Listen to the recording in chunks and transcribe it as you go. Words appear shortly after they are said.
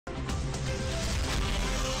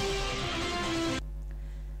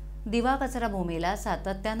दिवा कचराभूमीला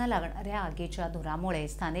सातत्यानं लागणाऱ्या आगीच्या धुरामुळे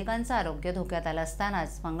स्थानिकांचं आरोग्य धोक्यात आलं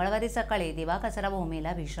असतानाच मंगळवारी सकाळी दिवा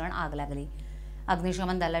कचराभूमीला भीषण आग लागली।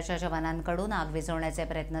 अग्निशमन दलाच्या जवानांकडून आग विझवण्याचे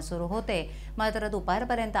प्रयत्न सुरू होते, मात्र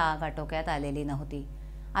दुपारपर्यंत आग आटोक्यात आलेली नव्हती।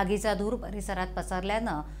 आगीचा धूर परिसरात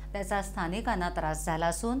पसरल्यानं त्याचा स्थानिकांना त्रास झाला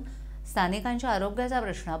असून स्थानिकांच्या आरोग्याचा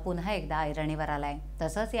प्रश्न पुन्हा एकदा ऐरणीवर आलाय।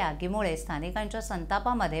 तसंच या आगीमुळे स्थानिकांच्या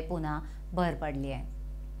संतापामध्ये पुन्हा भर पडली आहे।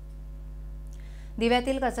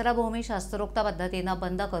 दिव्यातील कचराभूमी शास्त्रोक्त पद्धतीनं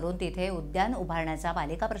बंद करून तिथे उद्यान उभारण्याचा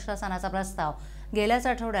पालिका प्रशासनाचा प्रस्ताव गेल्याच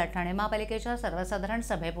आठवड्यात ठाणे महापालिकेच्या सर्वसाधारण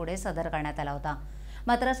सभेपुढे सादर करण्यात आला होता।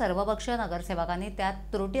 मात्र सर्वपक्षीय नगरसेवकांनी त्यात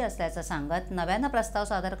त्रुटी असल्याचं सांगत नव्यानं प्रस्ताव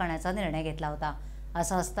सादर करण्याचा निर्णय घेतला होता।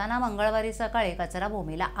 असं असताना मंगळवारी सकाळी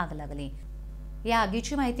कचराभूमीला आग लागली। या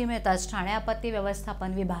आगीची माहिती मिळताच ठाणे आपत्ती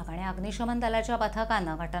व्यवस्थापन विभाग आणि अग्निशमन दलाच्या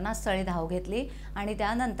पथकानं घटनास्थळी धाव घेतली आणि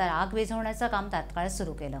त्यानंतर आग विझवण्याचं काम तात्काळ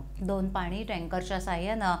सुरू केलं। 2 पाणी टँकरच्या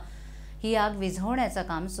साहाय्यानं ही आग विझवण्याचं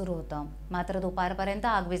काम सुरू होतं, मात्र दुपारपर्यंत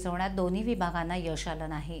आग विझवण्यात दोन्ही विभागांना यश आलं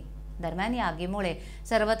नाही। दरम्यान या आगीमुळे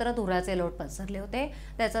सर्वत्र धुराचे लोट पसरले होते,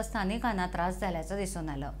 त्याचा स्थानिकांना त्रास झाल्याचं दिसून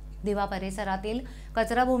आलं। दिवा परिसरातील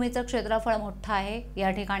कचराभूमीचं क्षेत्रफळ मोठं आहे।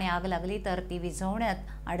 या ठिकाणी आग लागली तर ती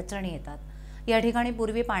विझवण्यात अडचणी येतात। या ठिकाणी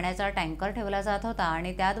पूर्वी पाण्याचा टँकर ठेवला जात होता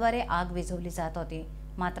आणि त्याद्वारे आग विझवली जात होती,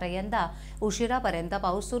 मात्र यंदा उशिरापर्यंत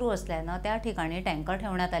पाऊस सुरू असल्यानं त्या ठिकाणी टँकर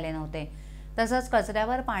ठेवण्यात आले नव्हते। तसंच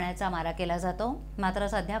कचऱ्यावर पाण्याचा मारा केला जातो, मात्र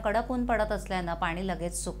सध्या कडक ऊन पडत असल्यानं पाणी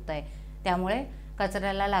लगेच सुकतंय। त्यामुळे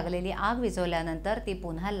कचऱ्याला लागलेली आग विझवल्यानंतर ती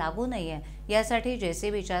पुन्हा लागू नये यासाठी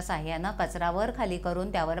जेसीबीच्या साहाय्यानं कचरा वर खाली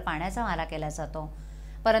करून त्यावर पाण्याचा मारा केला जातो,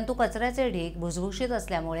 परंतु कचऱ्याचे ढीग भुसभुशीत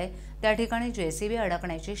असल्यामुळे त्या ठिकाणी जेसीबी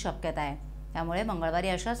अडकण्याची शक्यता आहे। त्यामुळे मंगळवारी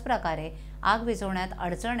अशाच प्रकारे आग विझवण्यात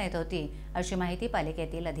अडचण येत होती, अशी माहिती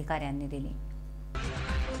पालिकेतील अधिकाऱ्यांनी दिली।